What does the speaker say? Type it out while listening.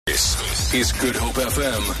is Good Hope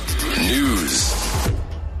FM News.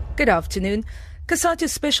 Good afternoon.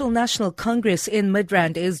 COSATU's Special National Congress in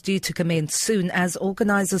Midrand is due to commence soon as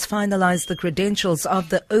organisers finalise the credentials of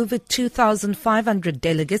the over 2,500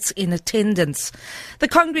 delegates in attendance. The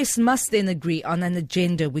Congress must then agree on an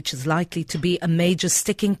agenda which is likely to be a major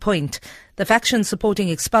sticking point. The faction supporting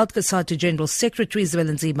expelled COSATU General Secretaries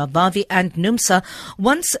Zwelinzima Vavi and NUMSA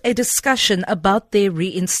wants a discussion about their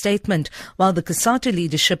reinstatement, while the COSATU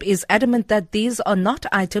leadership is adamant that these are not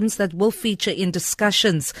items that will feature in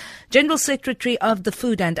discussions. General Secretary of the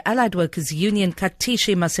Food and Allied Workers Union,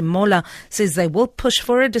 Katishi Masimola, says they will push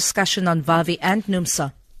for a discussion on Vavi and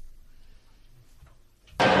NUMSA.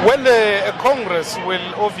 Well, a Congress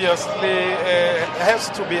will obviously has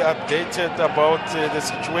to be updated about the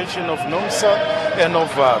situation of NUMSA and of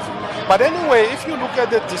Vavi. But anyway, if you look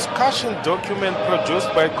at the discussion document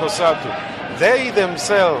produced by COSATU, they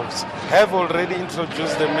themselves have already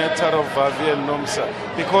introduced the matter of Vavi and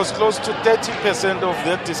NUMSA, because close to 30% of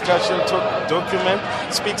that discussion document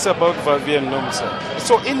speaks about Vavi and NUMSA.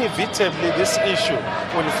 So inevitably this issue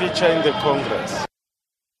will feature in the Congress.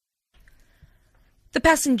 The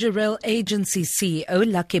Passenger Rail Agency CEO,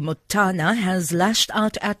 Lucky Mutana, has lashed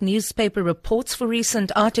out at newspaper reports for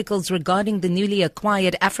recent articles regarding the newly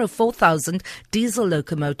acquired Afro 4000 diesel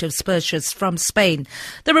locomotives purchased from Spain.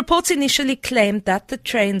 The reports initially claimed that the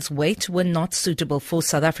trains' weight were not suitable for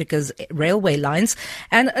South Africa's railway lines,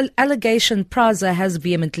 an allegation Prasa has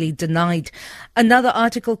vehemently denied. Another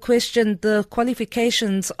article questioned the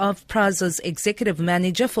qualifications of Prasa's executive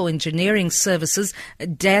manager for engineering services,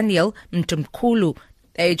 Daniel Mtumkulu.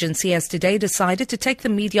 The agency has today decided to take the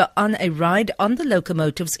media on a ride on the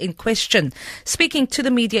locomotives in question. Speaking to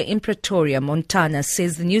the media in Pretoria, Montana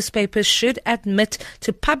says the newspapers should admit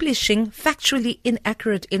to publishing factually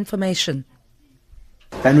inaccurate information.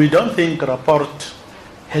 And we don't think Rapport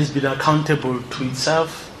has been accountable to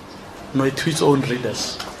itself nor to its own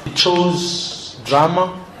readers. It chose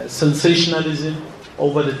drama, sensationalism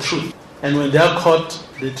over the truth. And when they are caught,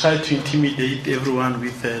 they try to intimidate everyone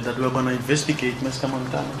with that we're going to investigate, Mr.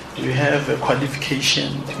 Montana. You have a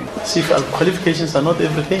qualification. See, qualifications are not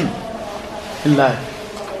everything in life.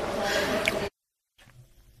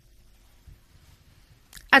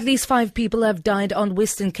 At least 5 people have died on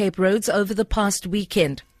Western Cape roads over the past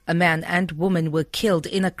weekend. A man and woman were killed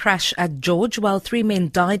in a crash at George, while 3 men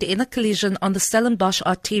died in a collision on the Stellenbosch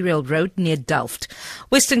Arterial Road near Delft.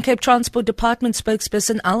 Western Cape Transport Department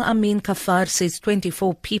spokesperson Al-Amin Kafar says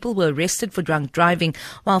 24 people were arrested for drunk driving,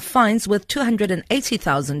 while fines worth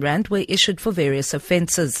 280,000 rand were issued for various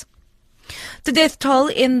offences. The death toll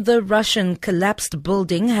in the Russian collapsed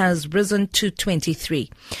building has risen to 23.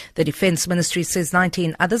 The Defense Ministry says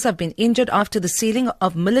 19 others have been injured after the ceiling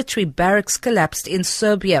of military barracks collapsed in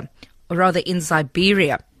Serbia, or rather in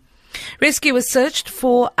Siberia. Rescuers searched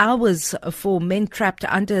for hours for men trapped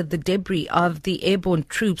under the debris of the Airborne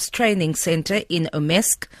Troops Training Center in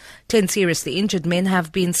Omesk. 10 seriously injured men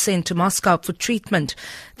have been sent to Moscow for treatment.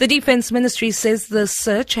 The Defense Ministry says the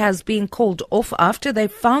search has been called off after they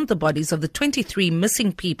found the bodies of the 23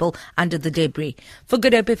 missing people under the debris. For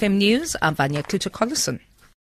Good Hope FM News, I'm Vanya Kluter-Collison.